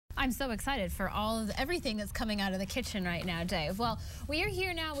I'm so excited for everything that's coming out of the kitchen right now, Dave. Well, we are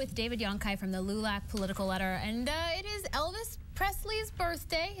here now with David Yonki from the LULAC Political Letter, and it is Elvis Presley's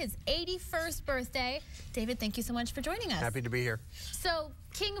birthday, his 81st birthday. David, thank you so much for joining us. Happy to be here. So,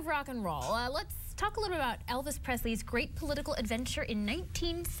 king of rock and roll, let's talk a little about Elvis Presley's great political adventure in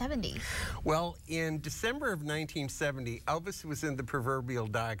 1970. Well, in December of 1970, Elvis was in the proverbial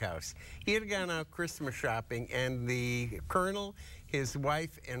doghouse. He had gone out Christmas shopping, and the colonel, his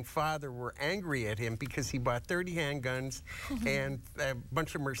wife, and father were angry at him because he bought 30 handguns and a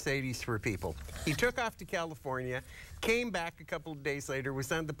bunch of Mercedes for people. He took off to California, came back a couple of days later, was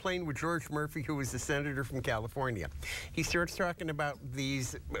on the plane with George Murphy, who was a senator from California. He starts talking about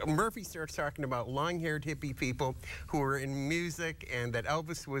Murphy starts talking about long-haired hippie people who were in music, and that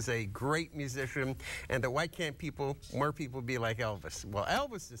Elvis was a great musician, and that why can't more people be like Elvis? Well,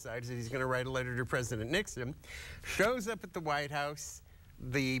 Elvis decides that he's going to write a letter to President Nixon, shows up at the White House.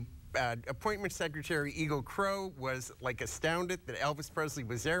 The appointment secretary, Eagle Crow, was like astounded that Elvis Presley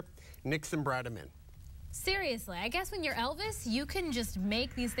was there. Nixon brought him in. Seriously, I guess when you're Elvis, you can just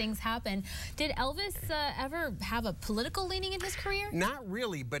make these things happen. Did Elvis ever have a political leaning in his career? Not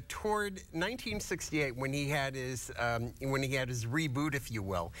really, but toward 1968, when he had his reboot, if you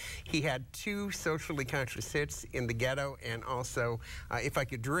will, he had two socially conscious hits, In the Ghetto and also If I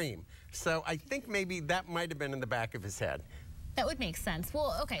Could Dream. So I think maybe that might have been in the back of his head. That would make sense.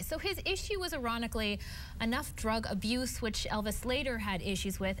 Well, okay, so his issue was ironically enough drug abuse, which Elvis later had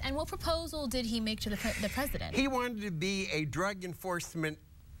issues with. And what proposal did he make to the president? He wanted to be a drug enforcement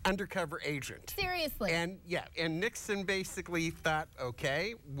undercover agent. Seriously? And yeah, and Nixon basically thought,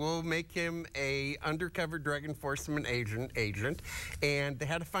 okay, we'll make him a undercover drug enforcement agent, and they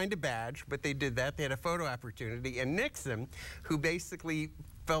had to find a badge, but they did that. They had a photo opportunity, and Nixon, who basically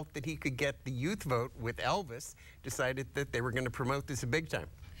felt that he could get the youth vote with Elvis, decided that they were going to promote this big time.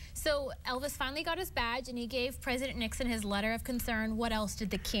 So Elvis finally got his badge, and he gave President Nixon his letter of concern. What else did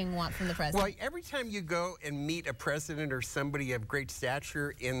the king want from the president? Well, every time you go and meet a president or somebody of great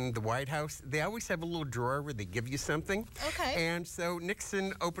stature in the White House, they always have a little drawer where they give you something. Okay. And so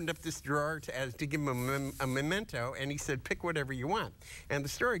Nixon opened up this drawer to give him a memento, and he said, pick whatever you want. And the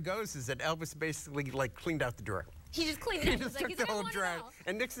story goes is that Elvis basically cleaned out the drawer. He just cleaned it up. He just took the whole drawer.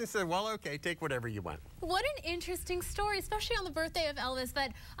 And Nixon said, well, okay, take whatever you want. What an interesting story, especially on the birthday of Elvis.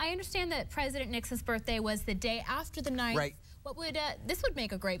 But I understand that President Nixon's birthday was the day after the 9th. Right. What would this would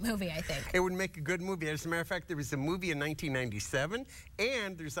make a great movie, I think. It would make a good movie. As a matter of fact, there was a movie in 1997,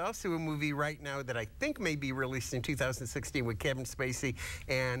 and there's also a movie right now that I think may be released in 2016 with Kevin Spacey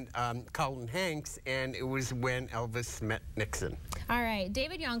and Colin Hanks, and it was when Elvis met Nixon. All right,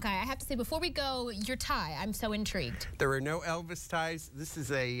 David Yonki, I have to say, before we go, your tie, I'm so intrigued. There are no Elvis ties. This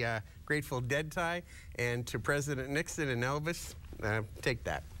is a Grateful Dead tie, and to President Nixon and Elvis, take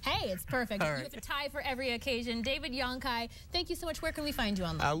that. Hey, it's perfect. Right. You have a tie for every occasion. David Yonki, thank you so much. Where can we find you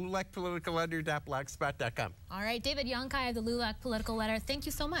online? LULACpoliticalletter.blogspot.com. All right, David Yonki of the LULAC Political Letter, thank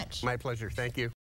you so much. My pleasure. Thank you.